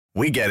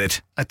We get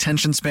it.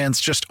 Attention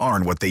spans just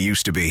aren't what they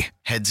used to be.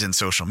 Heads in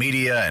social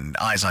media and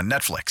eyes on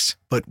Netflix.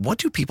 But what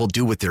do people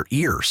do with their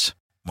ears?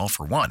 Well,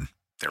 for one,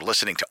 they're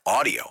listening to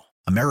audio.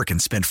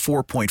 Americans spend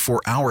 4.4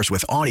 hours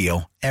with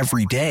audio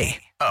every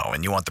day. Oh,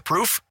 and you want the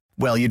proof?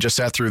 Well, you just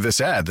sat through this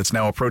ad that's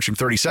now approaching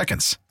 30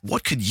 seconds.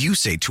 What could you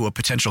say to a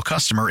potential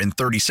customer in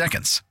 30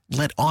 seconds?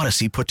 Let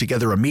Odyssey put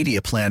together a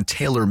media plan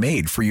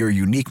tailor-made for your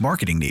unique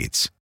marketing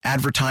needs.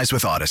 Advertise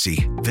with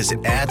Odyssey.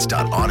 Visit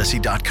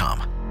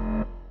ads.odyssey.com.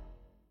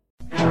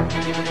 Bucks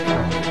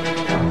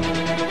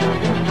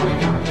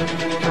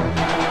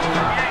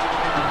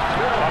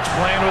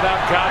playing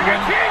without Godwin,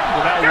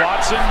 without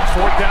Watson,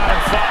 4th down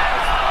and 5.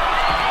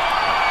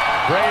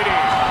 Brady,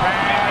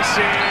 pass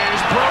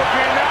is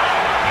broken up,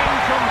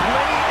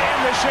 incomplete,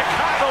 and the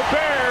Chicago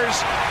Bears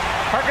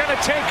are going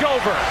to take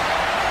over.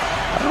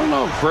 I don't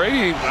know,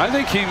 Brady. I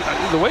think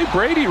the way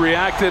Brady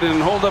reacted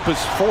and hold up his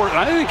fourth,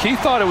 I think he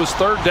thought it was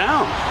 3rd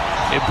down.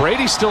 And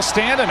Brady's still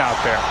standing out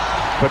there.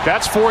 But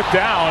that's 4th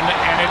down,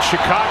 and it's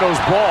Chicago's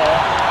ball.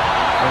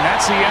 And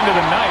that's the end of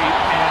the night.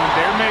 And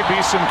there may be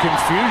some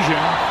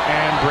confusion.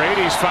 And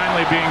Brady's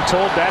finally being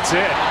told that's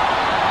it.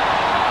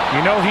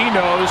 You know he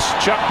knows.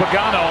 Chuck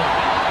Pagano,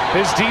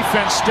 his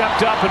defense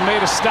stepped up and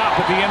made a stop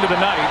at the end of the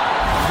night.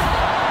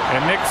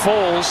 And Nick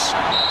Foles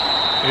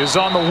is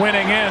on the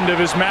winning end of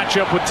his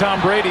matchup with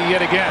Tom Brady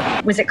yet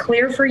again. Was it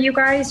clear for you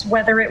guys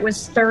whether it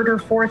was 3rd or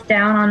 4th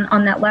down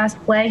on that last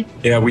play?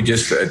 Yeah, we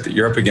just,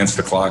 you're up against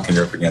the clock and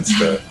you're up against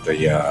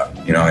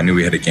I knew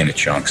we had to gain a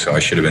chunk, so I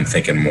should have been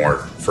thinking more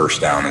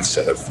 1st down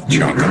instead of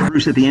chunk.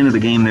 Bruce, at the end of the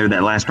game there,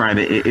 that last drive,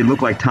 it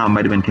looked like Tom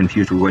might have been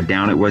confused with what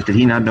down it was. Did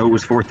he not know it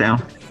was 4th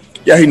down?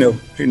 Yeah, he knew.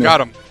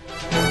 Got him.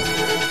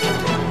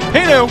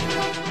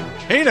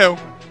 He knew.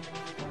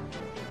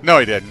 No,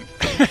 he didn't.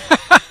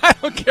 I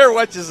don't care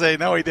what you say.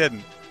 No, he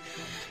didn't.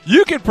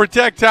 You can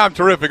protect Tom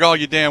Terrific all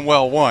you damn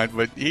well want,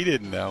 but he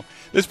didn't know.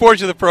 This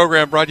portion of the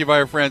program brought to you by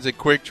our friends at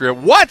Quick Trip.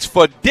 What's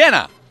for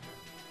dinner?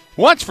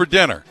 What's for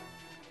dinner?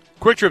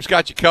 Quick Trip's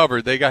got you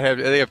covered. They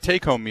have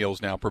take-home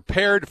meals now,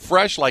 prepared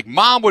fresh like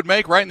Mom would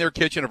make right in their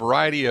kitchen. A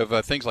variety of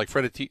things like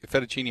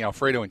fettuccine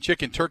Alfredo and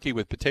chicken, turkey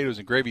with potatoes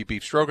and gravy,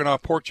 beef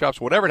stroganoff, pork chops,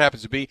 whatever it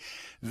happens to be.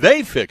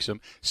 They fix them,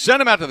 send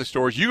them out to the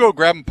stores. You go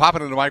grab them, pop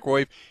it in the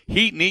microwave,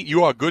 heat and eat.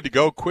 You are good to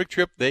go. Quick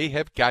Trip, they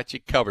have got you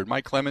covered.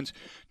 Mike Clemens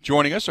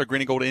joining us, our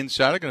Green and Gold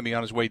insider, going to be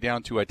on his way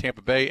down to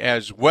Tampa Bay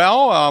as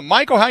well.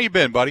 Michael, how you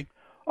been, buddy?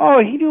 Oh,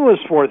 he knew it was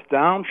 4th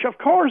down. Of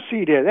course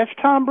he did. That's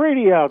Tom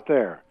Brady out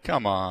there.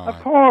 Come on.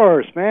 Of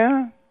course,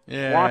 man.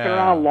 Yeah. Walking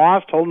around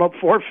lost, holding up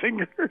 4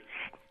 fingers.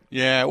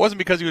 Yeah, it wasn't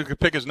because he could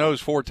pick his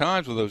nose 4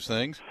 times with those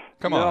things.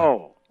 Come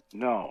on.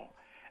 No.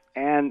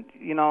 And,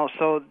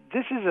 so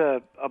this is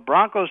a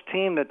Broncos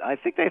team that I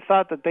think they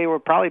thought that they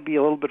would probably be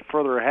a little bit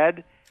further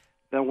ahead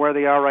than where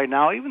they are right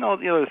now, even though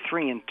they're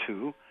 3-2.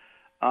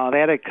 They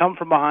had a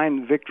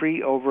come-from-behind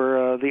victory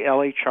over the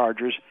L.A.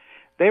 Chargers.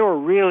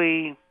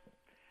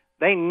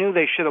 They knew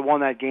they should have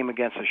won that game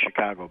against the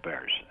Chicago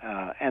Bears,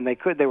 and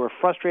they were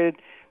frustrated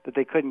that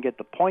they couldn't get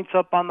the points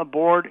up on the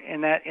board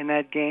in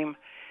that game.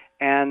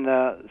 And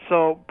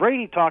so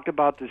Brady talked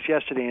about this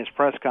yesterday in his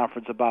press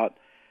conference about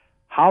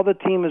how the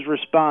team is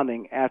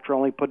responding after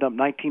only putting up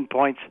 19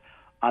 points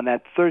on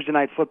that Thursday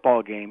night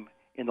football game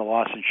in the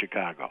loss in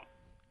Chicago.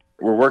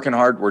 We're working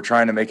hard. We're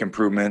trying to make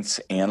improvements.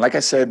 And like I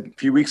said a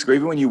few weeks ago,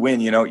 even when you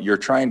win, you're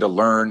trying to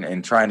learn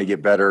and trying to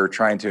get better,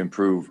 trying to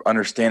improve,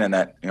 understanding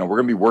that, we're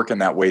going to be working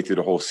that way through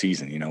the whole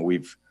season.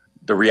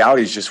 The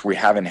reality is just we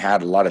haven't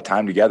had a lot of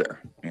time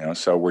together,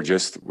 so we're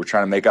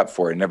trying to make up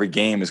for it. And every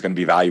game is going to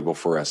be valuable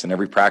for us, and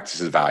every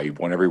practice is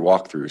valuable, and every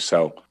walkthrough.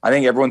 So I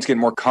think everyone's getting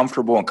more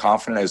comfortable and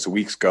confident as the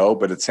weeks go.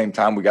 But at the same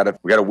time, we got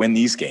to win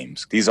these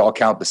games. These all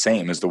count the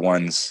same as the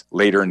ones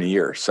later in the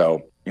year.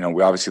 So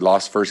we obviously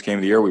lost first game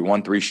of the year. We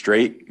won 3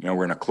 straight.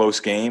 We're in a close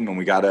game, and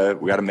we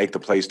gotta make the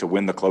plays to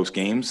win the close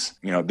games.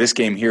 This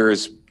game here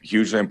is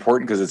hugely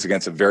important because it's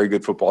against a very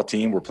good football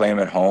team. We're playing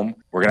them at home.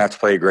 We're gonna have to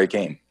play a great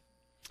game.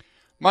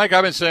 Mike,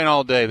 I've been saying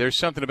all day, there's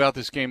something about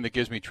this game that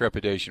gives me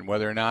trepidation,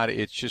 whether or not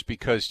it's just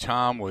because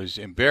Tom was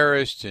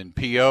embarrassed and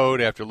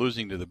PO'd after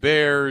losing to the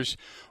Bears,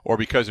 or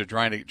because they're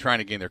trying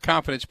to gain their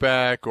confidence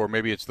back, or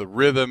maybe it's the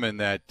rhythm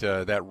and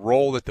that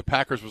role that the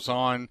Packers was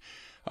on.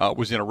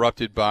 Was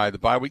interrupted by the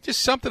bye week.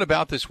 Just something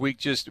about this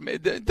week.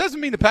 It doesn't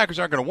mean the Packers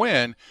aren't going to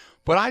win,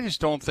 but I just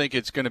don't think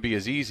it's going to be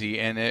as easy.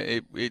 And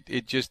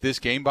this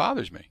game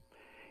bothers me.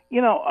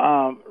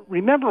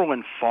 Remember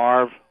when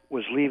Favre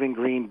was leaving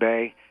Green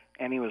Bay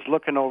and he was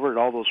looking over at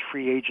all those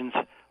free agents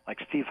like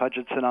Steve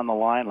Hutchinson on the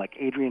line, like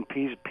Adrian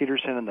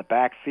Peterson in the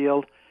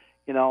backfield,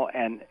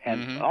 and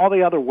all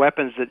the other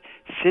weapons that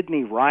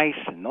Sidney Rice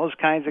and those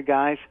kinds of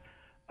guys,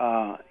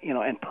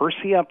 and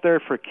Percy up there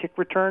for kick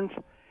returns.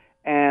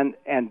 And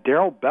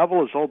Darrell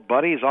Bevel, his old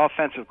buddy, his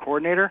offensive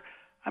coordinator,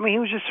 he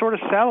was just sort of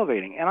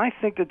salivating. And I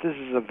think that this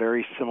is a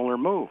very similar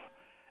move.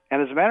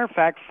 And as a matter of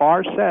fact,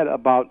 Favre said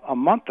about a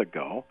month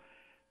ago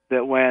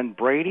that when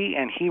Brady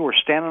and he were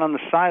standing on the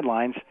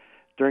sidelines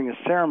during the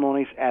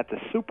ceremonies at the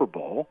Super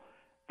Bowl,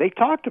 they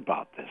talked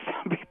about this.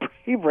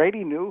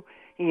 Brady knew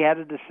he had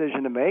a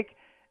decision to make,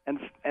 And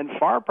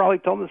Favre probably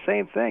told him the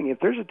same thing. If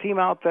there's a team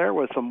out there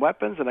with some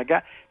weapons and a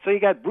guy, so you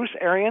got Bruce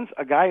Arians,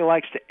 a guy who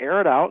likes to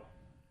air it out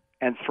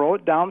and throw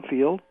it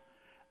downfield,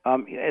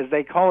 as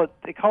they call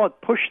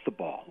it push the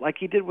ball, like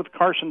he did with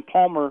Carson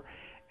Palmer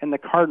and the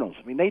Cardinals.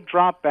 I mean, they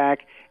drop back,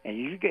 and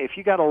if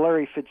you got a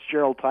Larry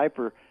Fitzgerald type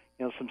or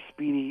some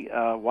speedy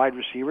wide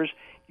receivers,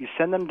 you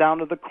send them down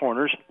to the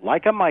corners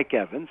like a Mike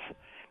Evans,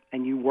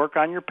 and you work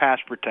on your pass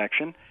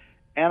protection.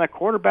 And a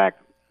quarterback,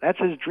 that's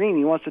his dream.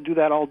 He wants to do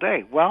that all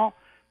day. Well,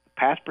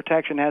 pass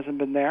protection hasn't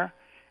been there.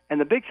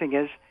 And the big thing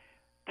is,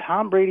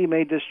 Tom Brady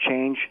made this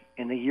change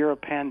in the year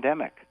of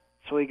pandemic.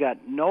 So he got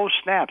no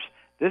snaps.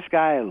 This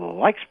guy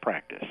likes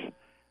practice.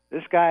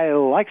 This guy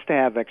likes to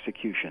have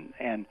execution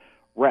and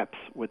reps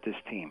with this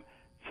team.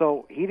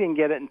 So he didn't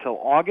get it until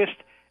August,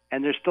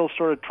 and they're still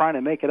sort of trying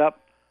to make it up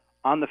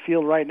on the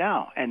field right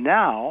now. And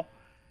now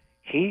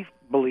he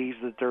believes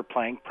that they're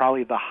playing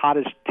probably the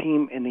hottest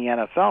team in the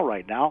NFL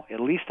right now, at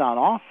least on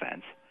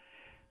offense.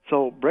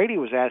 So Brady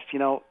was asked,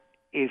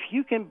 if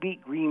you can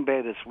beat Green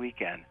Bay this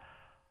weekend,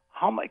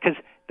 how much? Because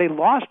they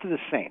lost to the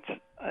Saints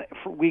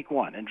for Week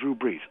 1 and Drew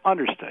Brees.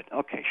 Understood.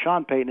 Okay,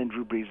 Sean Payton and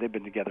Drew Brees, they've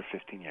been together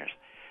 15 years.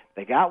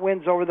 They got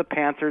wins over the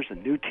Panthers, a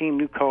new team,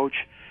 new coach.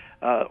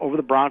 Over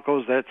the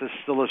Broncos, that's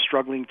still a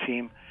struggling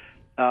team.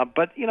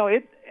 But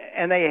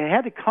and they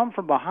had to come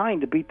from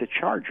behind to beat the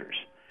Chargers.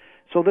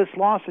 So this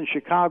loss in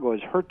Chicago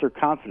has hurt their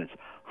confidence.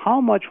 How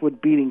much would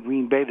beating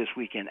Green Bay this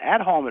weekend at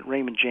home at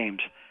Raymond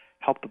James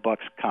help the Bucs'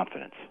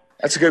 confidence?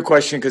 That's a good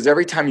question, because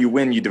every time you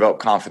win, you develop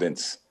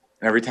confidence.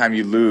 And every time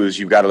you lose,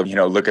 you've got to,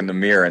 look in the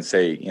mirror and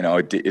say,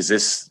 is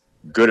this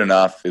good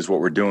enough? Is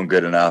what we're doing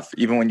good enough?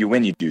 Even when you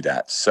win, you do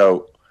that.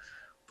 So,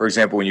 for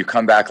example, when you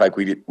come back like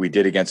we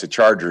did against the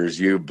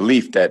Chargers, you have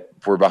belief that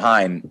if we're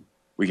behind,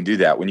 we can do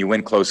that. When you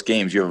win close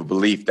games, you have a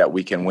belief that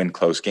we can win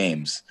close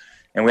games.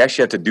 And we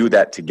actually have to do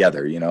that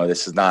together.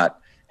 This is not,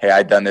 hey,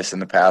 I've done this in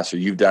the past, or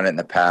you've done it in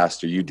the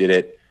past, or you did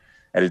it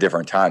at a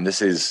different time.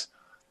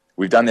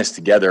 We've done this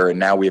together, and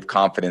now we have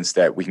confidence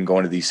that we can go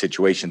into these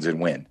situations and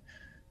win.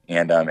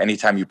 And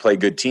anytime you play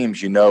good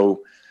teams,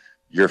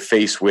 you're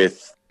faced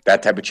with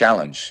that type of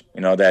challenge.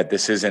 That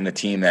this isn't a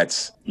team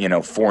that's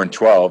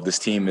 4-12. This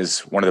team is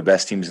one of the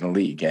best teams in the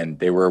league, and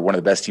they were one of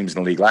the best teams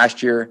in the league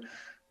last year.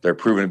 They're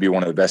proven to be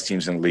one of the best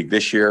teams in the league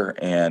this year.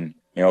 And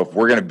if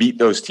we're going to beat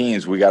those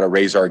teams, we got to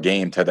raise our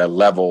game to the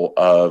level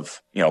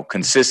of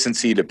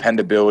consistency,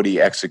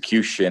 dependability,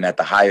 execution at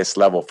the highest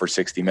level for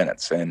 60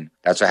 minutes. And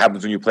that's what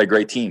happens when you play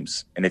great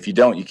teams. And if you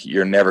don't,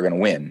 you're never going to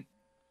win.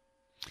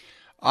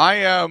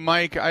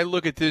 Mike, I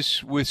look at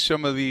this with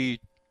some of the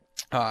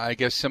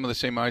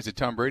same eyes that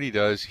Tom Brady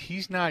does.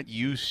 He's not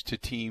used to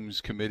teams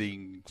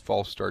committing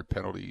false start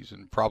penalties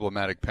and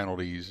problematic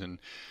penalties and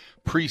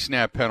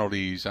pre-snap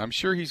penalties. I'm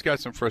sure he's got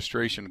some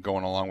frustration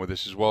going along with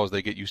this as well as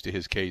they get used to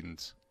his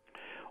cadence.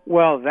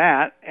 Well,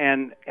 that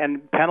and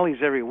penalties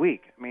every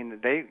week. I mean,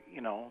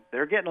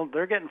 they're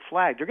getting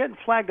flagged. They're getting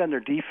flagged on their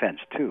defense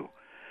too.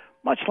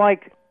 Much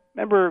like,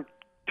 remember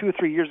 2 or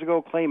 3 years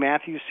ago, Clay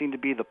Matthews seemed to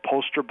be the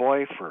poster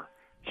boy for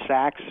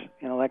sacks,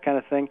 that kind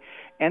of thing.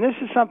 And this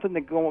is something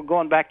that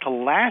going back to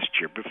last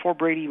year, before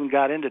Brady even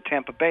got into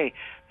Tampa Bay,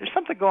 there's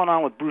something going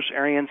on with Bruce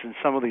Arians and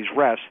some of these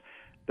refs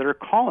that are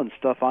calling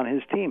stuff on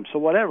his team. So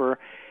whatever,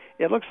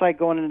 it looks like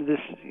going into this,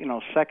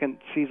 second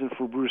season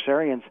for Bruce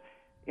Arians,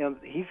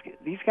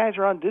 these guys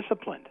are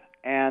undisciplined,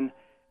 and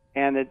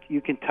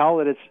you can tell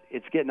that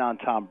it's getting on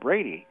Tom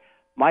Brady.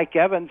 Mike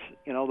Evans,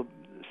 the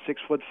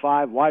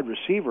 6'5" wide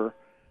receiver,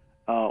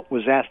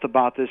 was asked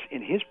about this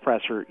in his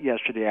presser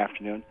yesterday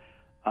afternoon.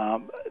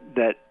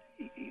 They're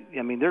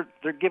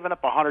giving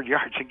up 100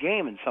 yards a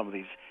game in some of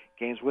these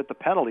games with the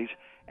penalties,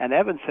 and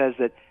Evans says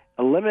that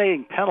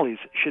eliminating penalties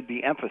should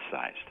be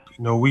emphasized.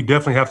 We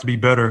definitely have to be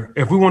better.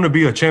 If we want to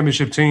be a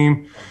championship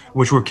team,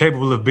 which we're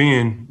capable of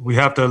being, we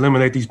have to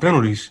eliminate these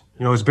penalties.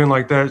 It's been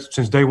like that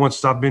since day one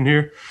since I've been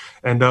here.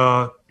 And,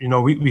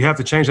 we have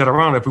to change that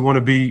around if we want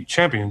to be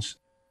champions.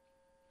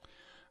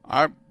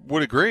 I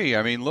would agree.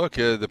 I mean, look,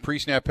 the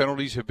pre-snap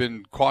penalties have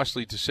been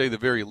costly to say the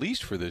very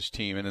least for this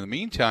team. And in the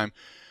meantime,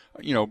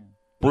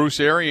 Bruce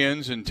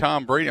Arians and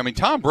Tom Brady. I mean,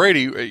 Tom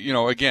Brady,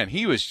 again,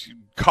 he was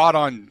caught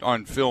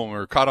on film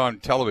or caught on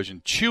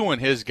television chewing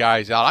his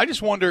guys out. I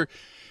just wonder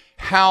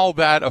how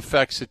that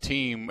affects the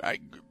team.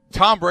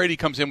 Tom Brady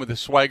comes in with the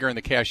swagger and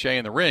the cachet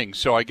in the ring,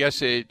 so I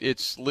guess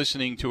it's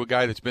listening to a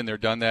guy that's been there,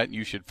 done that, and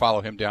you should follow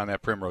him down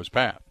that primrose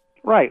path.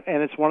 Right,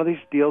 and it's one of these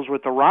deals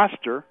with the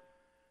roster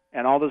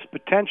and all this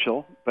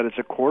potential, but it's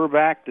a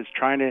quarterback that's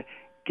trying to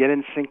get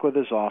in sync with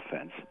his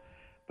offense.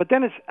 But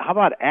then how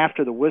about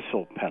after the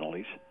whistle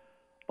penalties?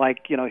 Like,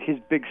 his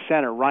big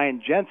center,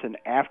 Ryan Jensen,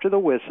 after the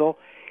whistle,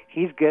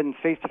 he's getting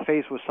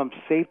face-to-face with some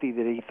safety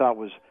that he thought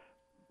was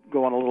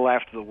going a little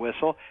after the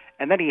whistle,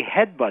 and then he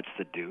headbutts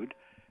the dude,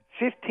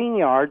 15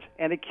 yards,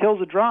 and it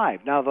kills a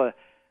drive. Now,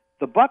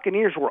 the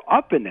Buccaneers were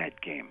up in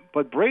that game,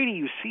 but Brady,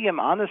 you see him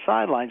on the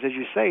sidelines, as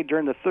you say,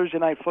 during the Thursday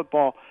Night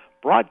Football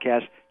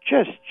broadcast,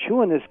 just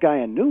chewing this guy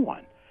a new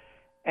one.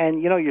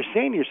 And, you're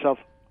saying to yourself,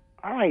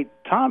 all right,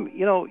 Tom,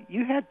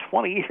 you had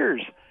 20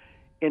 years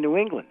in New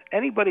England.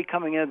 Anybody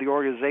coming into the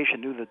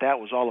organization knew that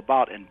was all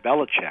about, and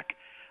Belichick.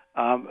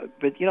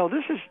 But,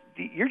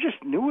 you're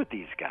just new with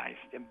these guys.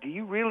 Do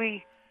you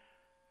really,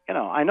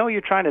 I know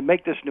you're trying to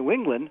make this New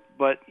England,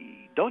 but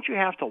don't you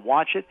have to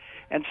watch it?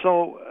 And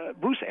so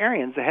Bruce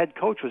Arians, the head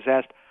coach, was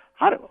asked,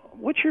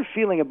 what's your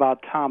feeling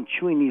about Tom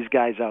chewing these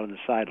guys out on the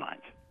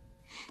sidelines?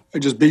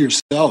 Just be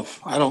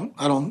yourself. I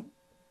don't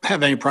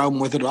have any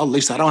problem with it at all. At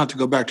least I don't have to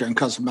go back there and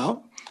cuss them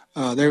out.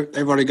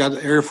 They've already got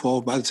the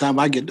earful by the time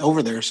I get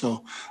over there.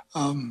 So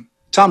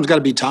Tom's got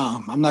to be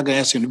Tom. I'm not going to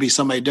ask him to be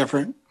somebody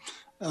different.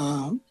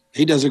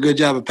 He does a good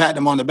job of patting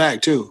him on the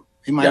back, too.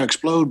 He might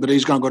explode, but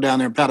he's going to go down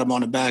there and pat him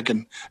on the back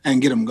and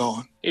get him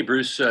going. Hey,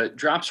 Bruce,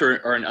 drops are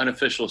an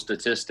unofficial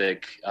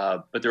statistic,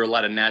 but there are a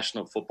lot of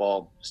national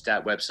football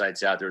stat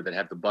websites out there that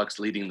have the Bucs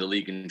leading the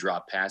league in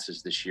drop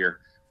passes this year.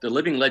 The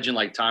living legend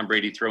like Tom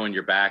Brady throwing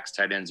your backs,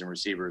 tight ends, and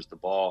receivers the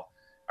ball.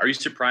 Are you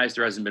surprised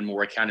there hasn't been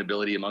more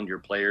accountability among your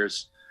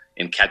players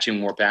in catching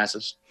more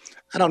passes?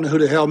 I don't know who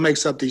the hell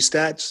makes up these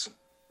stats.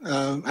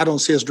 I don't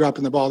see us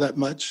dropping the ball that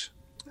much.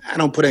 I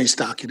don't put any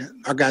stock in it.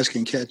 Our guys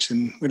can catch,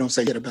 and we don't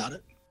say shit about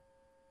it.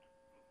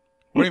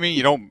 What do you mean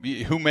you don't?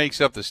 Who makes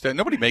up the stats?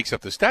 Nobody makes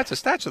up the stats. The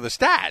stats are the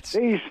stats.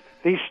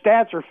 These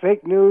stats are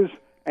fake news,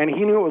 and he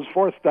knew it was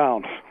fourth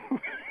down.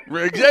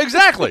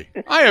 Exactly.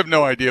 I have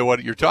no idea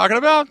what you're talking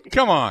about.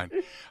 Come on.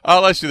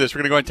 Let's do this. We're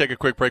going to go ahead and take a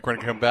quick break. We're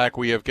going to come back.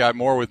 We have got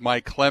more with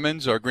Mike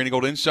Clemens, our Green and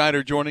Gold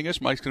Insider, joining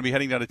us. Mike's going to be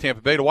heading down to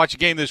Tampa Bay to watch a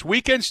game this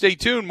weekend. Stay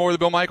tuned. More of the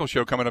Bill Michaels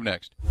Show coming up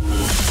next.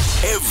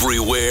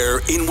 Everywhere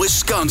in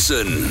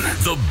Wisconsin.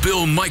 The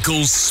Bill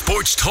Michaels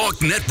Sports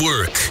Talk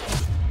Network.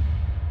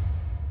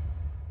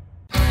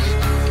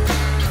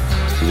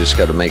 You just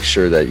got to make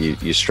sure that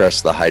you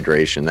stress the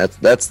hydration.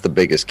 That's the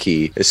biggest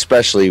key,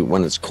 especially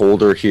when it's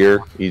colder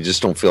here. You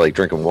just don't feel like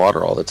drinking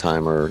water all the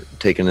time or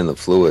taking in the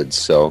fluids.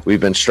 So we've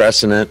been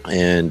stressing it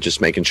and just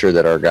making sure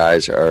that our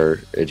guys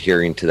are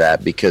adhering to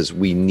that, because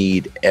we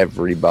need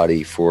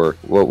everybody for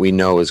what we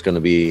know is going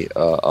to be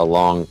a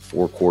long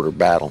 4-quarter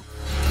battle.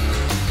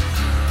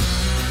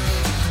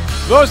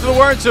 Those are the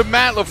words of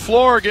Matt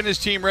LaFleur getting his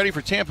team ready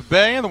for Tampa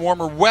Bay and the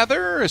warmer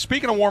weather.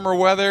 Speaking of warmer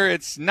weather,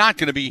 it's not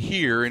going to be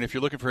here. And if you're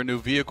looking for a new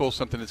vehicle,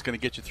 something that's going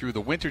to get you through the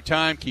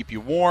wintertime, keep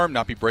you warm,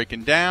 not be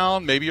breaking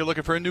down, maybe you're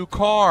looking for a new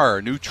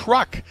car, new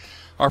truck.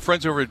 Our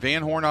friends over at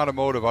Van Horn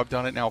Automotive, I've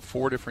done it now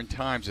 4 different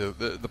times.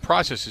 The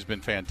process has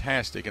been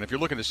fantastic. And if you're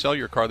looking to sell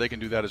your car, they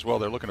can do that as well.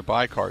 They're looking to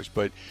buy cars.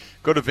 But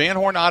go to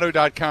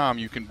vanhornauto.com.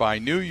 You can buy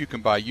new, you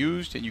can buy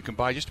used, and you can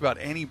buy just about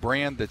any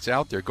brand that's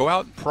out there. Go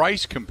out and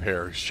price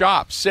compare,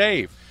 shop,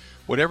 save.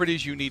 Whatever it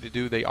is you need to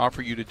do, they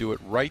offer you to do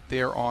it right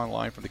there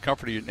online from the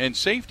comfort and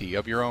safety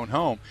of your own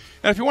home.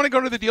 And if you want to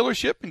go to the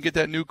dealership and get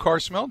that new car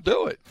smell,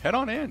 do it. Head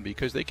on in,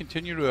 because they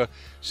continue to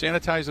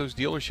sanitize those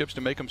dealerships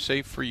to make them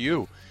safe for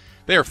you.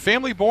 They are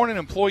family-born and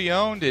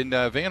employee-owned, and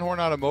Van Horn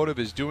Automotive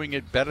is doing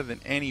it better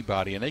than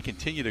anybody, and they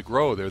continue to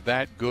grow. They're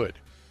that good.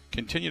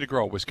 Continue to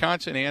grow.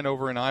 Wisconsin and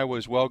over in Iowa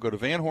as well. Go to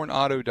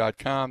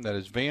vanhornauto.com. That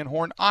is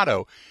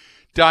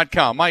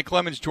vanhornauto.com. Mike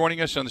Clemens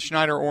joining us on the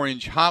Schneider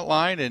Orange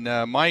Hotline.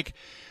 And, Mike,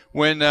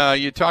 when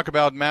you talk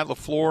about Matt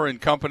LaFleur and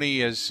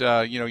company, as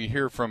you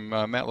hear from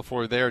Matt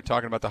LaFleur there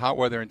talking about the hot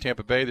weather in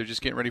Tampa Bay, they're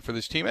just getting ready for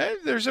this team.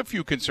 There's a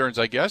few concerns,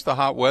 I guess. The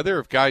hot weather,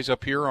 if guys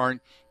up here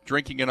aren't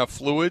drinking enough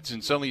fluids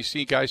and suddenly you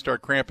see guys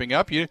start cramping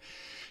up, you're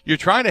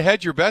trying to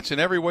hedge your bets in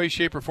every way,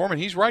 shape, or form. And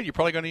he's right. You're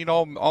probably going to need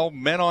all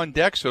men on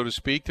deck, so to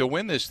speak, to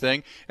win this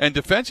thing. And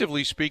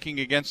defensively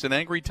speaking, against an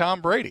angry Tom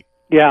Brady.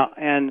 Yeah,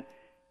 and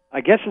I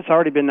guess it's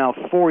already been now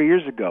 4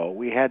 years ago.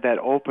 We had that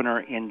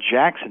opener in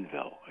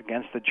Jacksonville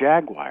against the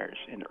Jaguars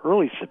in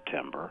early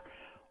September,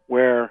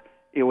 where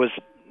it was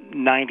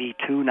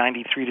 92,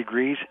 93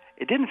 degrees.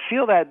 It didn't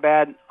feel that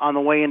bad on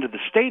the way into the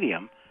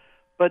stadium,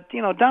 but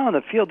down on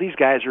the field, these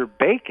guys are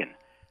baking.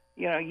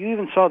 You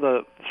even saw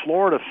the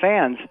Florida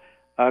fans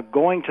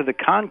going to the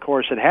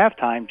concourse at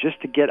halftime just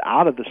to get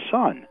out of the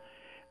sun.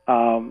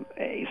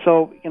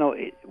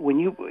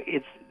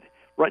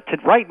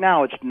 Right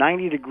now it's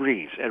 90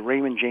 degrees at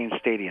Raymond James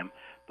Stadium.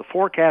 The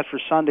forecast for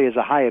Sunday is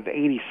a high of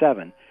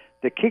 87.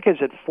 The kick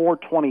is at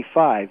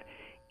 4:25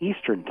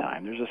 Eastern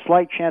time. There's a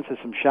slight chance of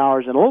some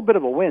showers and a little bit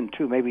of a wind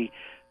too, maybe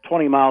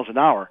 20 miles an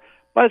hour.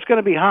 But it's going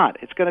to be hot.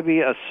 It's going to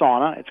be a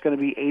sauna. It's going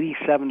to be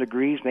 87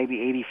 degrees,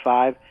 maybe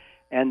 85,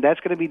 and that's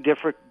going to be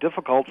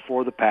difficult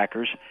for the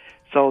Packers.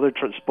 So they're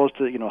supposed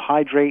to,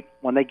 hydrate.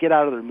 When they get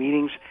out of their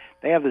meetings,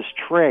 they have this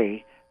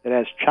tray that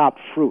has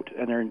chopped fruit,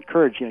 and they're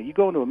encouraged. You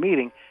go into a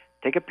meeting,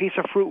 take a piece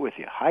of fruit with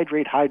you.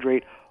 Hydrate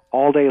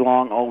all day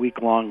long, all week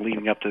long,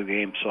 leading up to the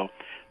game. So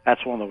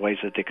that's one of the ways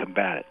that they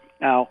combat it.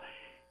 Now,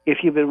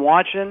 if you've been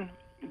watching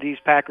these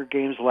Packer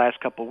games the last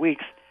couple of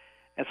weeks,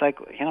 it's like,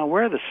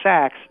 where are the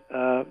sacks?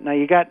 Now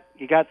you got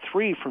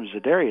 3 from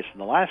Za'Darius in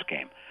the last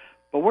game,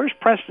 but where's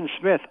Preston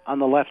Smith on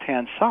the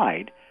left-hand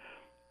side?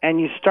 And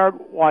you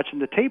start watching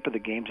the tape of the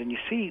games, and you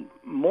see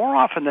more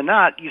often than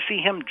not, you see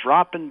him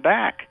dropping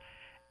back,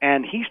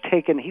 and he's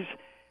taken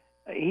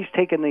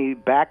the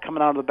back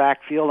coming out of the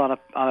backfield on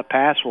a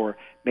pass, or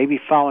maybe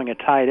following a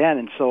tight end.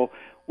 And so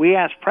we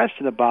asked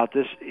Preston about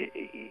this.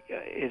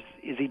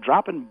 Is he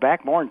dropping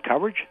back more in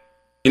coverage?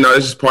 You know,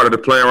 it's just part of the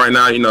plan right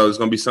now. You know, there's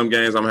going to be some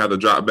games I'm going to have to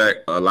drop back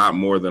a lot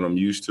more than I'm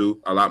used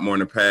to, a lot more in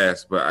the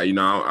past. But, you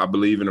know, I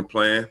believe in the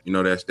plan. You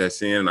know,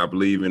 that's in. I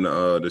believe in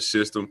the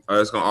system.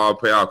 It's going to all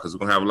pay out because we're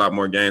going to have a lot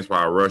more games where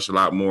I rush a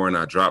lot more and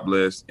I drop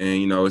less.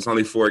 And, you know, it's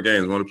only 4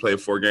 games. We only play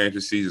 4 games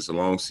this season. It's a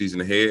long season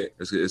ahead.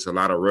 It's a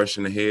lot of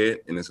rushing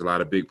ahead, and it's a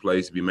lot of big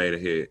plays to be made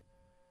ahead.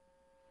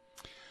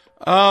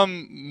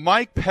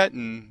 Mike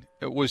Pettine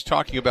was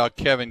talking about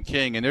Kevin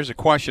King, and there's a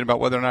question about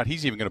whether or not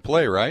he's even going to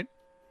play, right?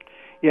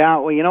 Yeah,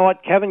 well, you know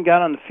what? Kevin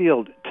got on the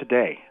field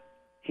today.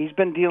 He's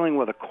been dealing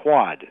with a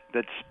quad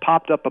that's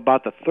popped up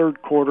about the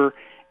third quarter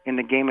in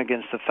the game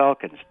against the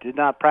Falcons. Did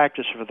not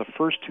practice for the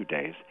first 2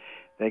 days.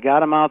 They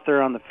got him out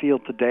there on the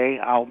field today.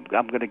 I'm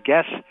going to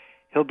guess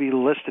he'll be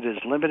listed as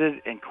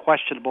limited and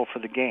questionable for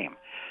the game.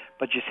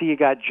 But you see, you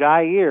got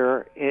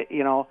Jair.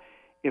 You know,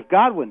 if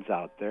Godwin's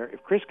out there,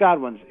 if Chris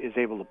Godwin is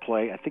able to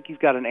play, I think he's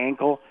got an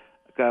ankle,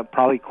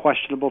 probably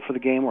questionable for the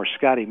game, or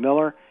Scotty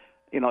Miller.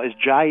 You know, is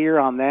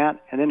Jair on that?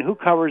 And then who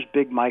covers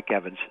big Mike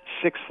Evans,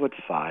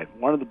 6'5",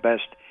 one of the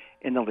best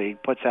in the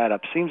league, puts that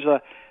up. Seems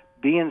to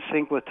be in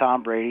sync with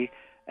Tom Brady.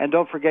 And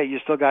don't forget, you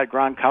still got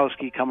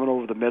Gronkowski coming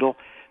over the middle.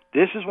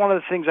 This is one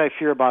of the things I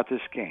fear about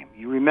this game.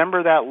 You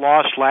remember that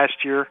loss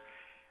last year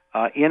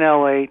in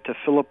L.A. to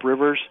Phillip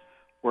Rivers,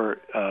 where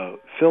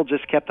Phil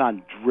just kept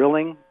on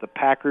drilling the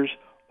Packers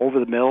over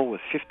the middle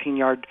with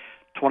 15-yard,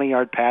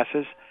 20-yard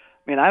passes?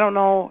 I mean, I don't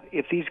know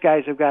if these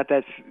guys have got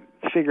that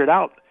figured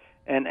out.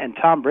 And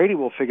Tom Brady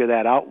will figure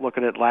that out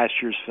looking at last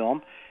year's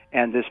film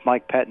and this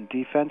Mike Pettine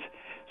defense.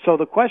 So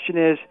the question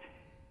is,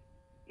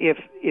 if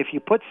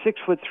you put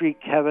 6'3"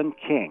 Kevin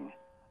King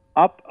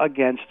up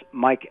against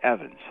Mike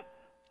Evans,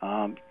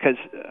 because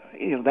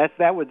you know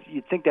that would,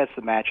 you'd think that's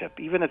the matchup.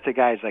 Even if the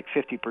guy's like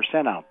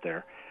 50% out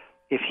there,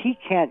 if he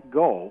can't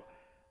go,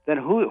 then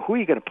who are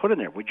you going to put in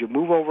there? Would you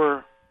move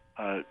over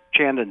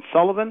Chandon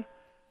Sullivan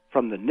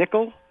from the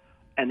nickel?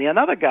 And the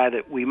another guy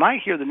that we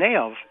might hear the name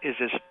of is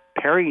this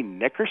Perry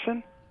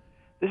Nickerson.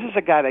 This is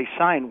a guy they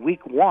signed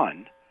week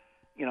 1.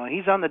 You know,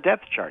 he's on the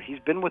depth chart. He's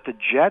been with the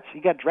Jets. He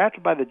got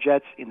drafted by the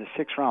Jets in the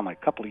 6th round like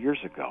a couple of years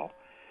ago.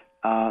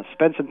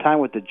 Spent some time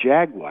with the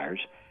Jaguars.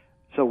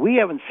 So we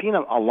haven't seen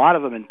a lot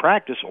of him in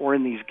practice or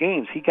in these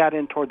games. He got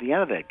in toward the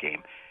end of that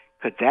game.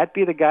 Could that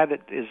be the guy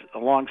that is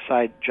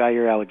alongside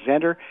Jair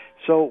Alexander?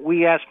 So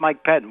we asked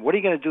Mike Pettine, what are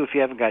you going to do if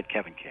you haven't got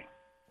Kevin King?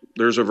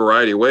 There's a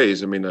variety of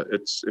ways. I mean,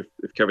 it's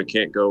if Kevin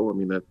can't go, I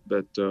mean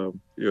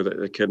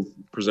that can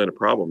present a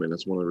problem, and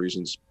that's one of the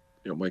reasons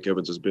Mike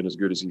Evans has been as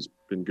good as he's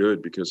been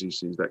good, because he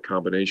sees that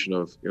combination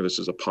of this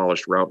is a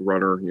polished route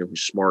runner,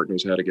 who's smart,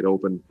 knows how to get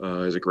open,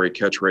 has a great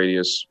catch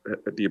radius,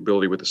 the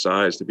ability with the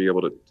size to be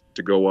able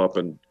to go up,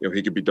 and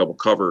he could be double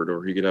covered,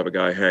 or he could have a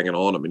guy hanging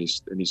on him, and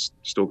he's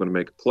still going to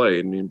make a play.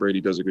 And I mean,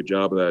 Brady does a good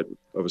job of that,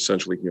 of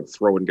essentially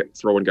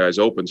throwing guys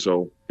open.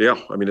 So yeah,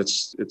 I mean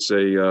it's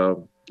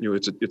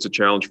a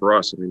challenge for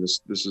us. I mean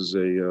this is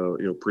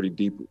a pretty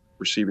deep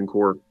receiving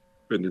core.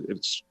 And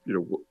it's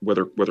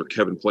whether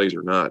Kevin plays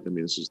or not. I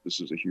mean, this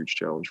is a huge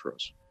challenge for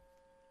us.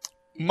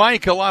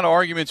 Mike, a lot of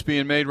arguments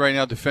being made right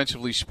now,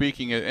 defensively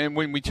speaking. And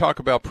when we talk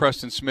about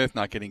Preston Smith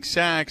not getting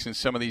sacks and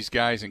some of these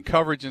guys in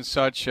coverage and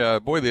such,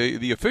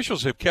 the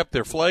officials have kept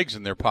their flags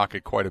in their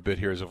pocket quite a bit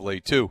here as of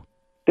late too.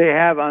 They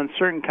have on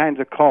certain kinds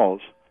of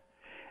calls.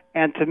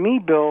 And to me,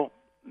 Bill,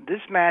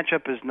 this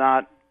matchup is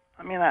not.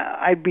 I mean,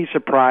 I'd be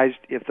surprised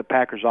if the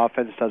Packers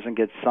offense doesn't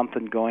get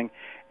something going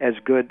as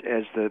good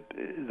as the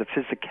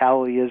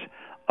physicality is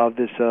of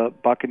this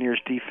Buccaneers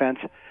defense.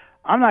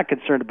 I'm not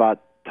concerned about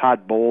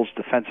Todd Bowles,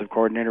 defensive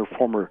coordinator,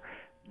 former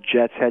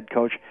Jets head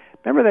coach.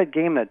 Remember that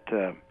game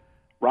that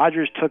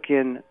Rodgers took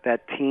in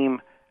that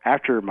team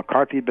after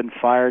McCarthy had been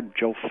fired,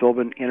 Joe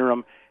Philbin,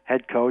 interim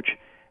head coach,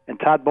 and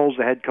Todd Bowles,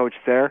 the head coach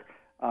there.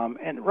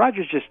 And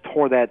Rodgers just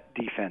tore that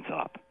defense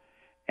up.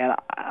 And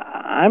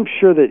I'm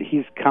sure that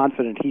he's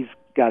confident he's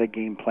got a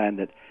game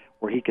plan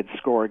where he could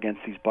score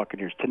against these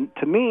Buccaneers.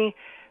 To me,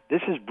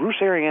 this is Bruce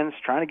Arians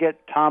trying to get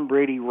Tom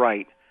Brady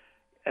right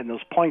and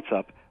those points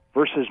up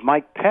versus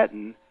Mike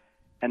Pettine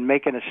and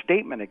making a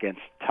statement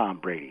against Tom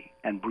Brady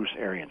and Bruce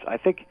Arians. I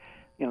think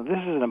this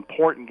is an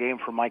important game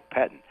for Mike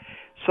Pettine.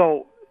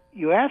 So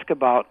you ask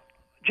about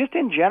just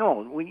in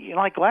general,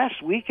 like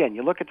last weekend,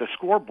 you look at the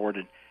scoreboard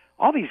and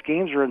all these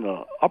games are in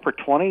the upper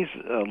 20s,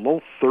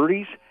 low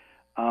 30s.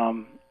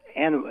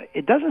 And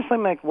it doesn't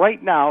seem like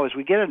right now, as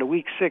we get into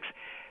Week 6,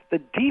 the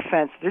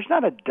defense, there's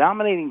not a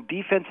dominating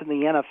defense in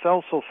the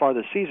NFL so far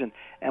this season.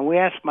 And we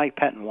asked Mike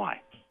Pettine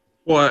why.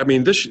 Well, I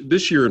mean,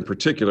 this year in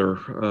particular,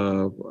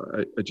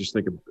 I just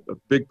think a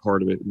big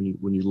part of it,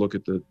 when you look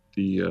at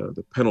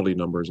the penalty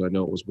numbers, I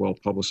know it was well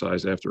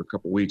publicized after a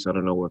couple of weeks. I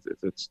don't know if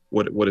it's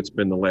what it's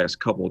been the last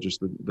couple,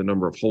 just the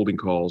number of holding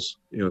calls.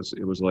 It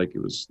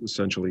was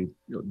essentially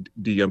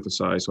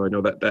de-emphasized. So I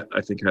know that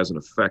I think has an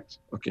effect.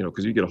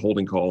 Because you get a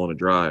holding call on a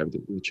drive,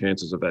 the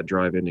chances of that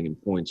drive ending in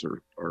points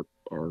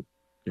are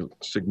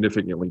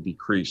significantly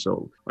decreased.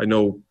 So I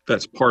know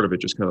that's part of it,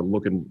 just kind of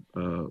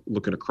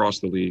looking across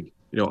the league.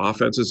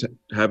 Offenses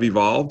have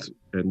evolved,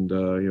 and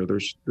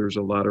there's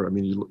a lot of. I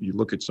mean, you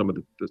look at some of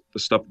the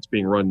stuff that's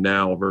being run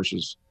now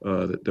versus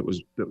that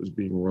was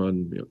being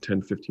run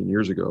 10, 15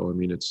 years ago. I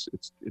mean, it's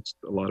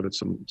a lot of it's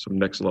some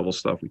next level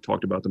stuff. We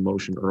talked about the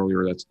motion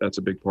earlier. That's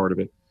a big part of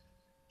it.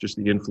 Just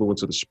the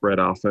influence of the spread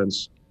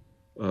offense,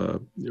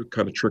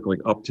 kind of trickling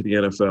up to the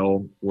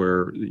NFL,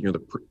 where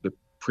the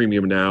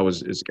premium now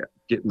is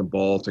getting the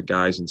ball to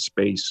guys in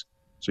space.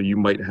 So you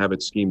might have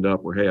it schemed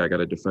up where, hey, I got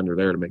a defender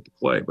there to make the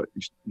play, but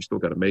you still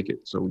got to make it.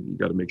 So you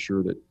got to make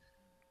sure that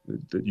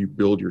you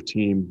build your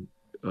team,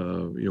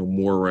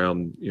 more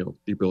around,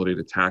 the ability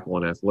to tackle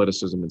on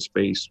athleticism and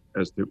space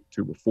as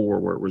to before,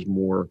 where it was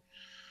more,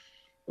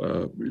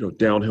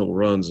 downhill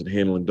runs and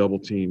handling double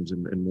teams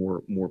and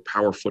more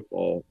power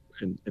football.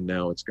 And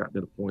now it's gotten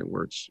to the point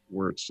where it's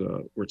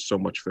so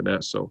much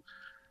finesse. So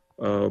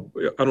I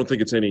don't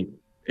think it's any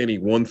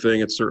one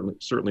thing. It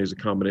certainly is a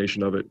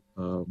combination of it.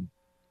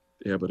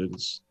 But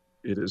it's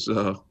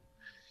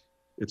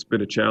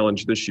been a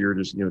challenge this year.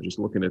 Just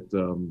looking at,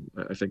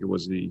 I think it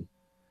was the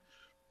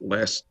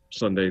last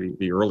Sunday,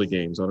 the early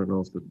games. I don't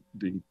know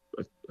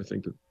if I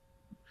think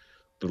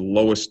the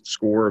lowest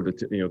score of the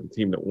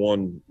team that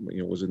won,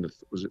 was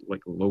it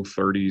like the low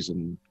 30s,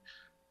 and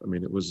I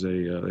mean it was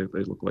they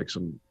looked like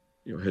some.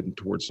 Heading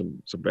towards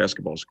some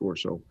basketball score.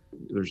 So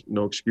there's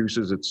no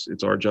excuses.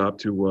 It's our job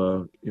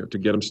to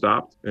get them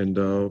stopped. And,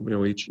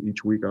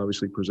 each week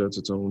obviously presents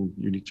its own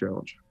unique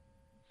challenge.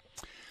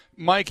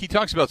 Mike, he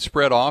talks about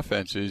spread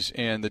offenses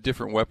and the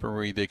different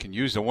weaponry they can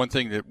use. The one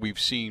thing that we've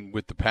seen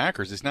with the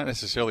Packers is not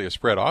necessarily a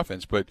spread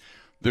offense, but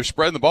they're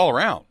spreading the ball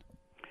around.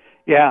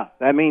 Yeah,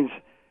 that means,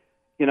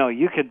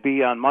 you could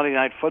be on Monday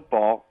Night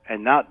Football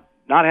and not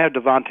have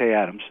Devontae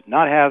Adams,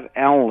 not have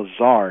Allen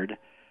Lazard.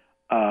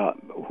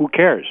 Who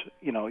cares?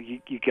 You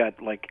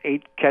got like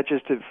 8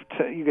 catches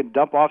you can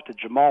dump off to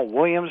Jamal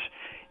Williams.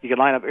 You can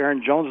line up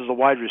Aaron Jones as a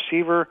wide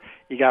receiver.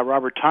 You got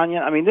Robert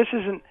Tonyan. I mean, this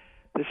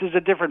is a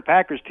different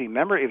Packers team.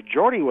 Remember, if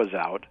Jordy was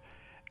out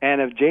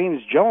and if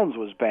James Jones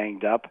was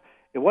banged up,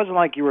 it wasn't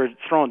like you were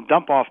throwing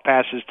dump off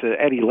passes to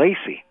Eddie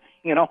Lacy.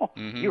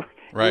 Mm-hmm. You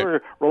Right.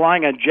 were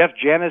relying on Jeff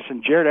Janis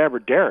and Jared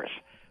Abbrederis.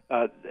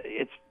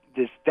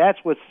 That's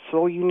what's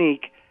so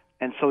unique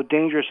and so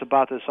dangerous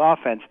about this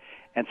offense.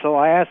 And so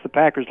I asked the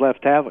Packers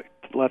left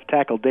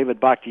tackle David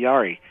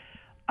Bakhtiari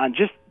on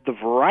just the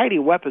variety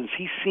of weapons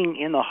he's seen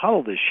in the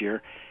huddle this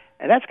year,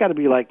 and that's got to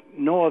be like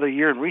no other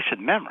year in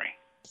recent memory.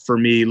 For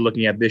me,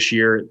 looking at this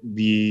year,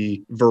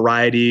 the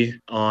variety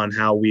on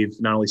how we've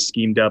not only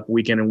schemed up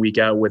week in and week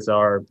out with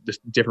the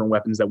different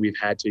weapons that we've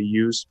had to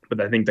use,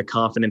 but I think the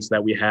confidence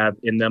that we have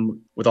in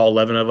them with all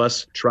 11 of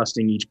us,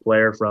 trusting each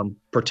player from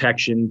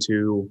protection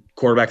to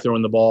quarterback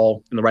throwing the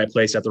ball in the right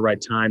place at the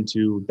right time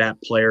to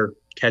that player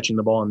catching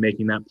the ball and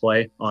making that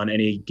play on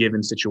any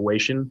given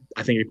situation.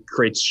 I think it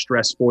creates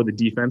stress for the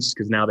defense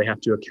because now they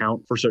have to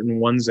account for certain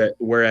ones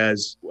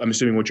whereas I'm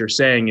assuming what you're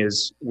saying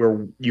is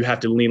where you have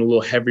to lean a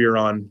little heavier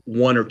on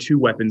 1 or 2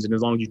 weapons. And as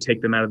long as you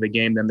take them out of the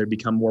game, then they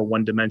become more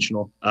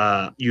one-dimensional.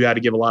 You got to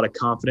give a lot of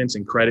confidence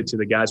and credit to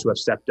the guys who have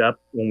stepped up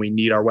when we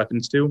need our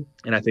weapons to.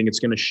 And I think it's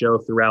going to show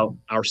throughout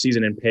our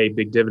season and pay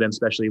big dividends,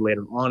 especially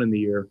later on in the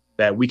year,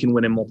 that we can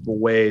win in multiple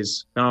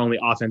ways, not only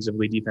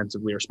offensively,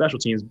 defensively, or special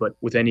teams, but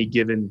with any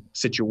given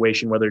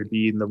situation, whether it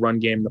be in the run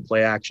game, the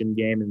play action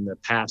game, in the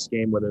pass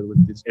game, whether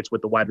it's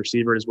with the wide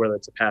receivers, whether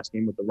it's a pass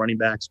game with the running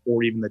backs,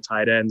 or even the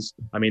tight ends.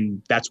 I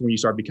mean, that's when you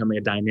start becoming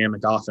a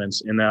dynamic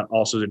offense. And that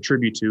also is a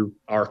tribute to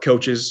our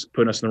coaches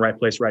putting us in the right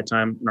place, right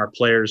time, and our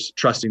players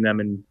trusting them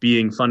and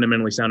being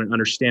fundamentally sound and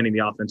understanding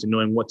the offense and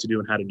knowing what to do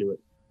and how to do it.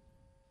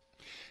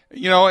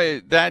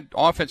 That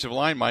offensive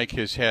line, Mike,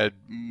 has had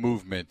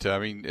movement. I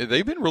mean,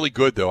 they've been really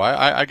good, though.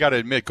 I got to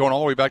admit, going all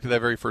the way back to that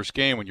very first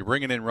game, when you're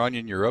bringing in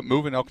Runyon, you're up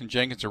moving Elgton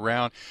Jenkins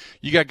around,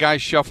 you got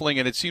guys shuffling,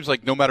 and it seems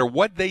like no matter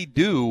what they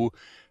do,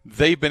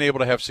 they've been able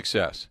to have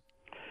success.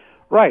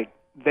 Right.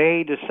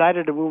 They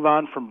decided to move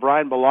on from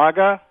Brian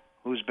Bulaga,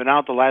 who's been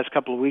out the last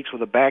couple of weeks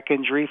with a back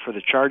injury for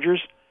the Chargers.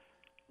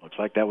 Looks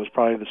like that was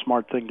probably the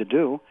smart thing to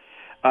do.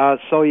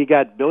 So you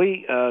got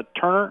Billy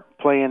Turner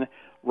playing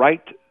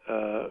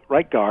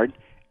right guard,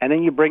 and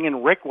then you bring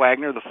in Rick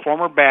Wagner, the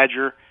former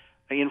Badger,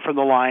 in from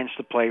the Lions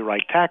to play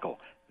right tackle.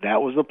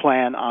 That was the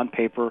plan on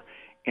paper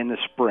in the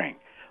spring.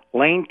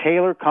 Lane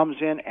Taylor comes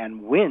in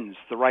and wins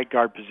the right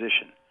guard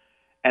position,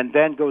 and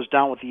then goes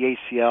down with the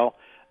ACL,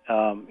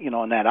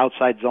 in that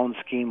outside zone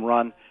scheme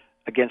run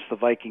against the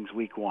Vikings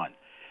week 1.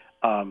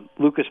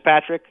 Lucas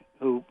Patrick,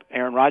 who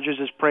Aaron Rodgers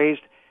has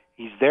praised,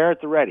 he's there at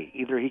the ready.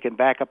 Either he can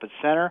back up at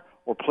center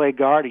or play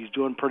guard. He's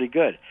doing pretty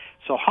good.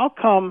 So how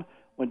come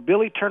when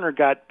Billy Turner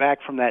got back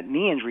from that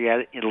knee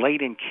injury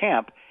late in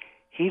camp,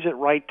 he's at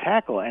right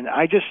tackle? And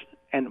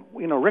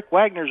Rick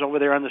Wagner's over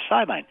there on the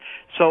sideline.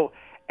 So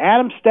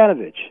Adam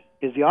Stenavich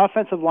is the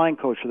offensive line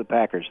coach for the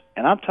Packers.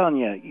 And I'm telling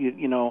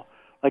you,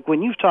 like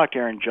when you've talked to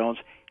Aaron Jones,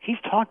 he's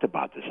talked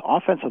about this.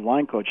 Offensive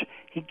line coach,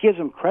 he gives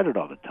him credit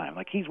all the time.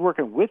 Like, he's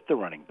working with the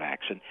running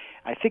backs, and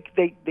I think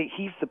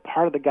he's the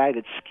part of the guy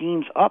that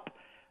schemes up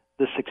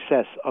the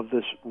success of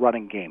this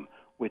running game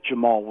with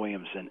Jamal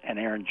Williams and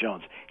Aaron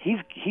Jones.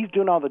 He's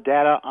doing all the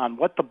data on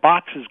what the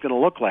box is going to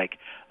look like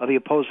of the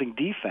opposing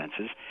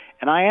defenses.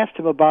 And I asked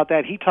him about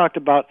that. He talked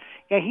about,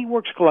 he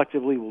works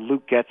collectively with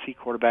Luke Getsy,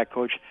 quarterback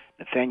coach,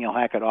 Nathaniel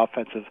Hackett,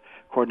 offensive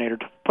coordinator,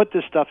 to put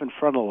this stuff in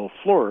front of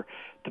LaFleur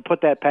to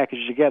put that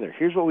package together.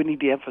 Here's what we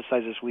need to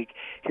emphasize this week.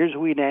 Here's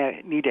what we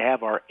need to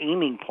have our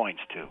aiming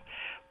points to.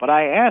 But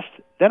I asked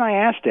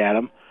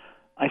Adam,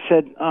 I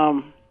said,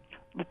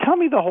 tell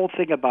me the whole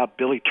thing about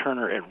Billy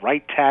Turner at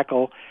right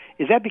tackle.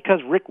 Is that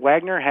because Rick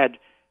Wagner had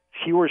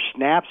fewer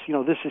snaps?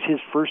 This is his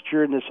first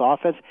year in this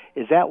offense.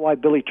 Is that why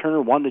Billy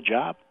Turner won the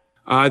job?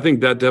 I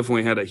think that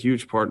definitely had a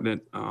huge part in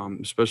it,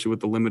 especially with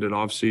the limited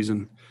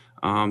offseason.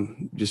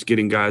 Just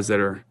getting guys that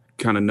are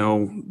kind of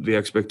know the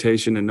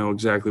expectation and know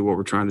exactly what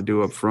we're trying to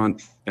do up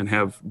front and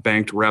have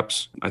banked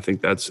reps. I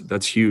think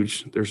that's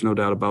huge. There's no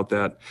doubt about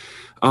that.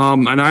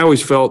 And I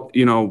always felt,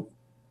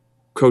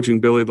 coaching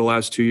Billy the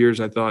last 2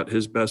 years, I thought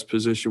his best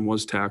position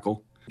was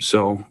tackle.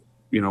 So,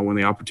 when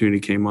the opportunity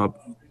came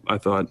up, I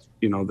thought,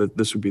 that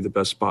this would be the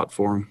best spot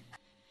for him.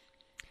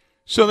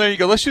 So there you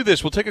go. Let's do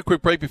this. We'll take a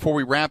quick break before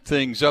we wrap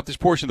things up. This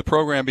portion of the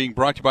program being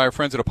brought to you by our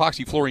friends at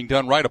Epoxy Flooring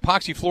Done Right.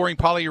 Epoxy flooring,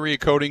 polyurea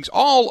coatings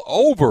all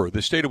over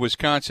the state of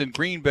Wisconsin,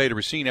 Green Bay to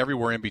Racine,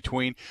 everywhere in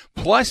between.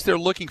 Plus, they're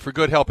looking for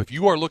good help. If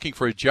you are looking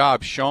for a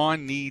job,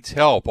 Sean needs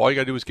help. All you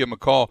got to do is give him a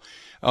call.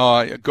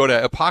 Go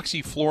to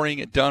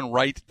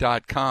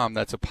epoxyflooringdoneright.com.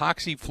 That's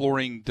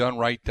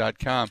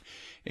epoxyflooringdoneright.com.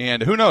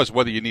 And who knows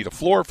whether you need a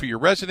floor for your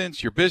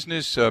residence, your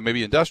business,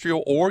 maybe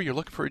industrial, or you're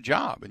looking for a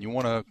job and you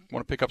want to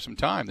pick up some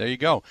time. There you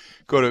go.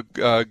 Go to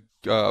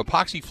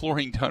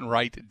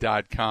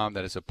epoxyflooringdoneright.com.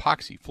 That is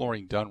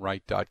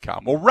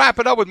epoxyflooringdoneright.com. We'll wrap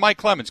it up with Mike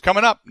Clemens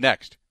coming up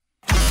next.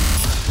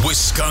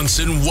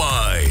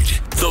 Wisconsin-wide,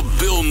 the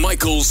Bill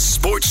Michaels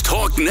Sports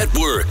Talk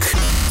Network.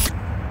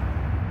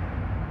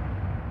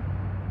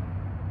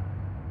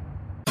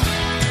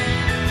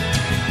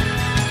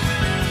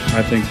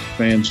 I think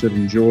fans should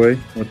enjoy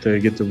what they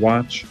get to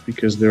watch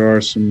because there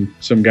are some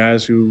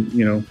guys who,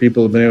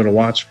 people have been able to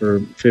watch for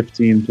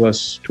 15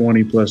 plus,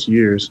 20 plus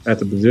years at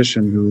the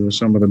position who are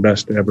some of the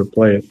best to ever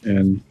play it.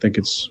 And I think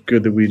it's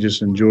good that we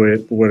just enjoy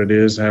it for what it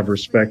is, have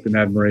respect and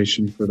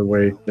admiration for the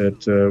way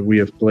that we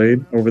have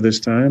played over this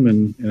time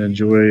and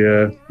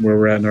enjoy where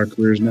we're at in our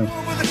careers now.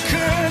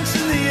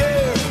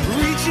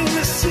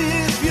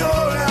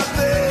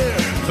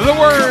 The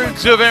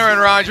words of Aaron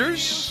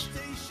Rodgers.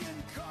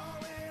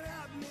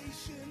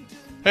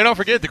 Hey, don't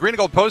forget, the Green and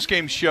Gold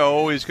postgame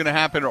show is going to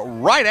happen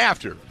right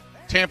after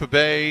Tampa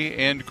Bay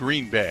and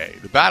Green Bay.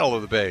 The Battle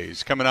of the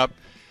Bays coming up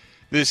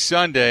this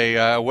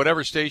Sunday.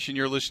 Whatever station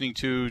you're listening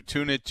to,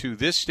 tune it to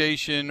this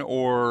station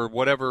or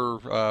whatever,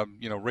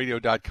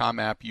 radio.com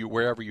app,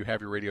 wherever you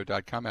have your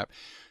radio.com app.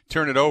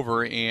 Turn it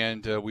over,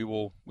 and we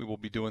will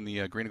be doing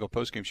the Green and Gold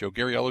postgame show.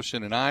 Gary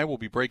Ellerson and I will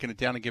be breaking it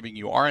down and giving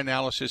you our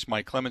analysis.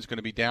 Mike Clemens is going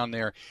to be down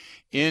there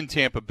in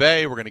Tampa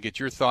Bay. We're going to get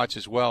your thoughts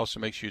as well, so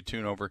make sure you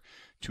tune over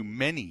to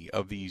many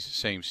of these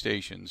same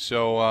stations.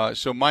 So,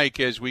 Mike,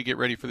 as we get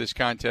ready for this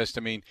contest,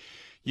 I mean,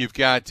 you've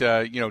got,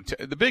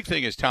 the big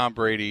thing is Tom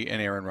Brady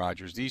and Aaron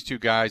Rodgers. These two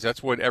guys,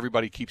 that's what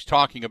everybody keeps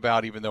talking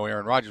about, even though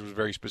Aaron Rodgers was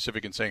very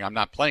specific in saying, I'm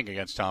not playing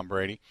against Tom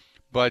Brady.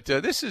 But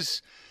this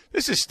is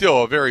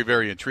still a very,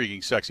 very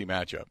intriguing, sexy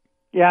matchup.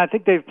 Yeah, I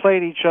think they've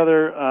played each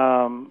other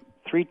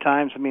 3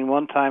 times. I mean,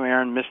 one time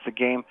Aaron missed the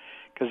game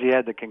because he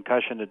had the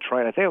concussion to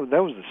Detroit. I think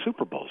that was the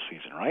Super Bowl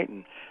season, right?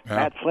 And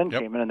Matt Flynn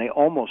came in, and they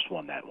almost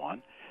won that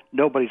one.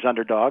 Nobody's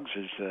underdogs,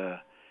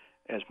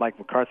 as Mike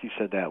McCarthy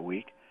said that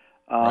week.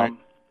 Right.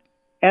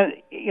 And,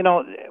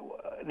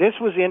 this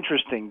was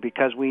interesting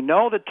because we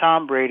know that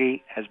Tom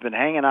Brady has been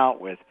hanging out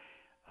with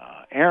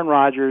Aaron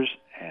Rodgers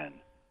and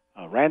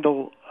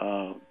Randall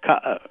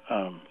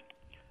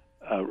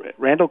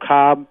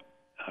Cobb,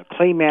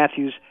 Clay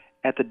Matthews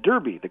at the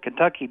Derby, the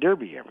Kentucky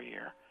Derby every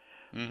year.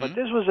 Mm-hmm. But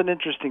this was an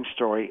interesting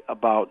story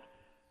about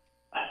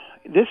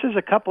this is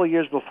a couple of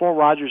years before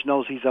Rodgers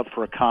knows he's up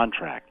for a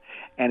contract.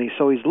 And he's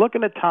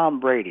looking at Tom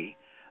Brady,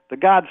 the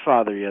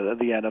godfather of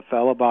the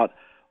NFL, about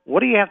what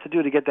do you have to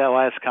do to get that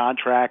last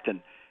contract?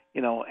 And,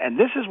 and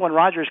this is when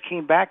Rodgers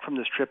came back from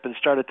this trip and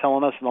started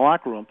telling us in the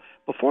locker room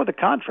before the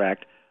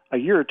contract, a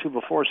year or two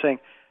before, saying,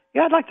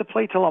 yeah, I'd like to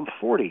play till I'm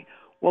 40.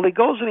 Well, he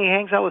goes and he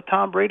hangs out with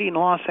Tom Brady in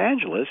Los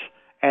Angeles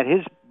at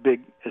his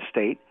big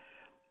estate,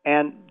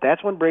 and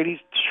that's when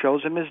Brady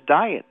shows him his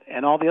diet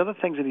and all the other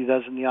things that he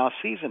does in the off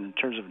season in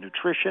terms of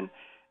nutrition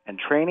and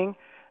training.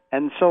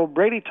 And so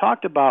Brady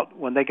talked about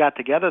when they got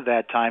together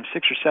that time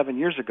 6 or 7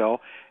 years ago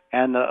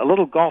and a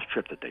little golf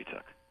trip that they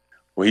took.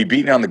 Well, he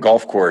beat me on the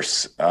golf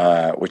course,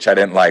 which I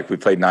didn't like. We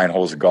played 9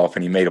 holes of golf,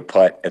 and he made a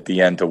putt at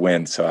the end to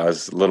win. So I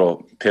was a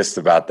little pissed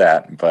about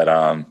that. But,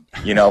 I've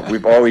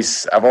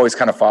always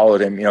kind of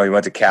followed him. He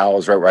went to Cal,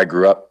 right where I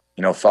grew up,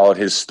 followed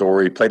his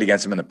story, played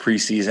against him in the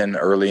preseason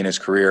early in his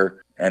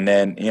career. And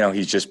then,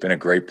 he's just been a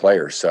great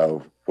player.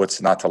 So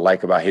what's not to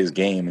like about his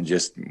game. And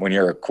just when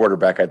you're a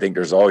quarterback, I think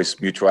there's always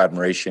mutual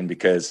admiration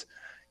because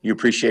you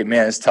appreciate,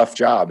 man, it's a tough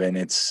job. And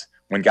it's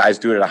when guys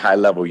do it at a high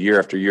level year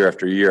after year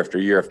after year after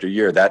year after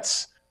year,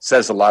 that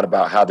says a lot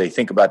about how they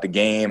think about the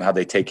game, how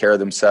they take care of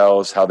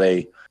themselves, how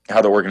the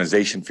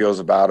organization feels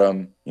about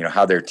them,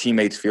 how their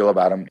teammates feel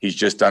about him. He's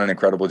just done an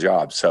incredible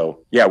job. So,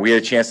 yeah, we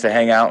had a chance to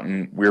hang out,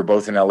 and we were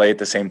both in LA at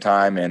the same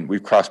time, and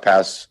we've crossed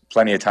paths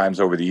plenty of times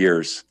over the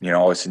years.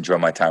 Always enjoy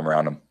my time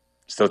around him.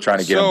 Still trying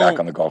to get him back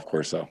on the golf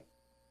course, though.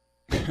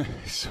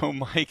 So,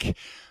 Mike,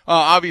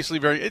 obviously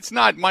it's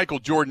not Michael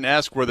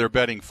Jordan-esque where they're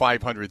betting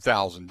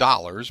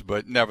 $500,000,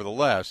 but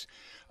nevertheless,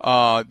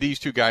 these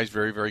two guys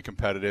very, very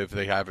competitive.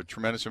 They have a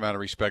tremendous amount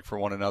of respect for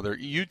one another.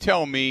 You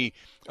tell me,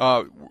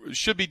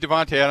 should be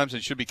Davante Adams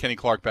and should be Kenny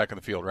Clark back on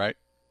the field, right?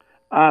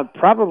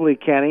 Probably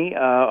Kenny.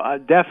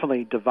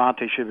 Definitely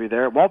Davante should be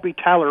there. It won't be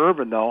Tyler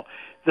Ervin, though.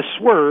 The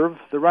swerve,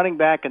 the running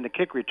back and the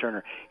kick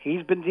returner,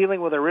 he's been dealing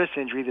with a wrist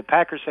injury. The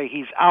Packers say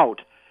he's out.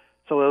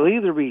 So it'll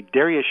either be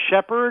Darius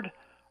Shepard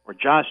or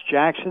Josh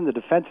Jackson, the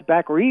defensive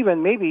back, or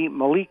even maybe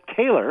Malik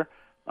Taylor,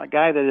 a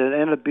guy that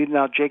ended up beating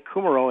out Jake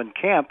Kumaro in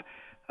camp.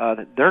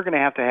 They're going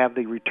to have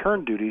the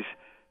return duties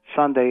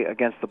Sunday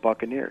against the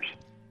Buccaneers.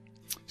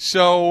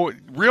 So,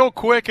 real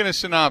quick in a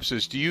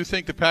synopsis, do you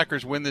think the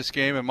Packers win this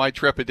game and my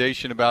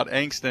trepidation about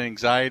angst and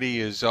anxiety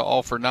is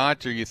all for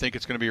naught, or you think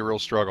it's going to be a real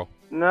struggle?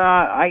 No,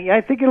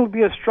 I think it'll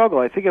be a struggle.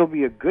 I think it'll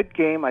be a good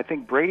game. I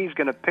think Brady's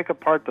going to pick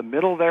apart the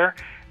middle there,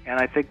 and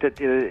I think that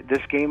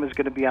this game is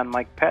going to be on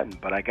Mike Pettin.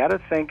 But I got to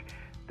think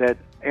that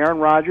Aaron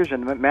Rodgers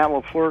and Matt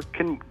LaFleur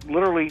can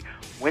literally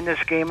win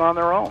this game on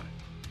their own.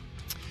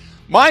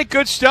 Mike,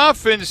 good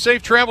stuff, and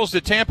safe travels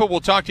to Tampa. We'll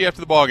talk to you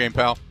after the ballgame,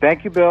 pal.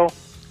 Thank you, Bill.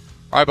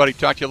 All right, buddy.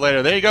 Talk to you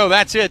later. There you go.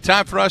 That's it.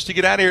 Time for us to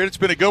get out of here. It's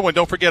been a good one.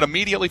 Don't forget,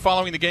 immediately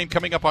following the game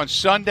coming up on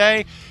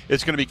Sunday,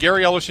 it's going to be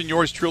Gary Ellerson,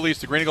 yours truly.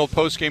 It's the Green and Gold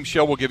postgame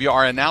show. We'll give you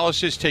our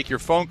analysis, take your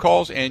phone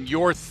calls, and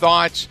your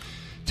thoughts.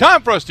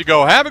 Time for us to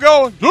go. Have a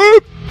go.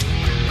 Zoop!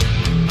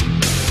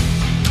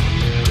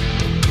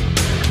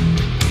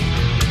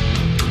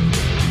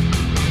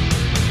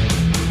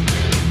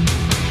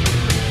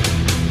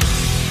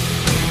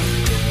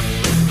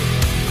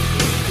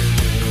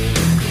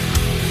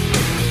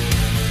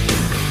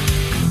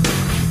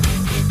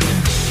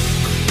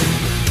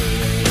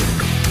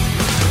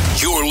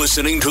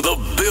 Listening to the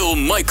Bill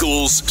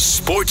Michaels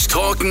Sports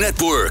Talk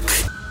Network.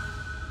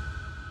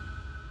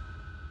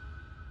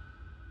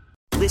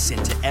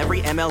 Listen to every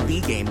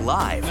MLB game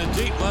live. In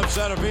the deep left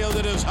center field,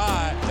 it is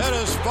high, it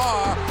is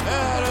far,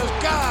 it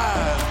is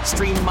gone.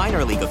 Stream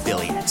minor league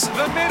affiliates.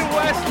 The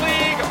Midwest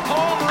League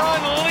home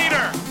run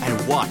leader.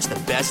 And watch the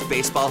best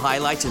baseball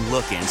highlights and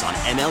look-ins on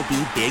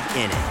MLB Big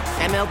Inning.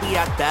 MLB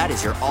At Bat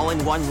is your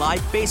all-in-one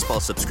live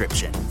baseball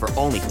subscription for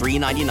only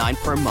 $3.99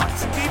 per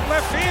month. Deep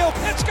left field,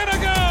 it's gonna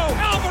go.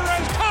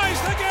 Alvarez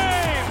ties the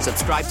game.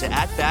 Subscribe to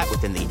At Bat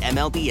within the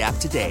MLB app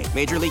today.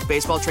 Major League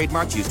Baseball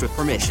trademarks used with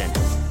permission.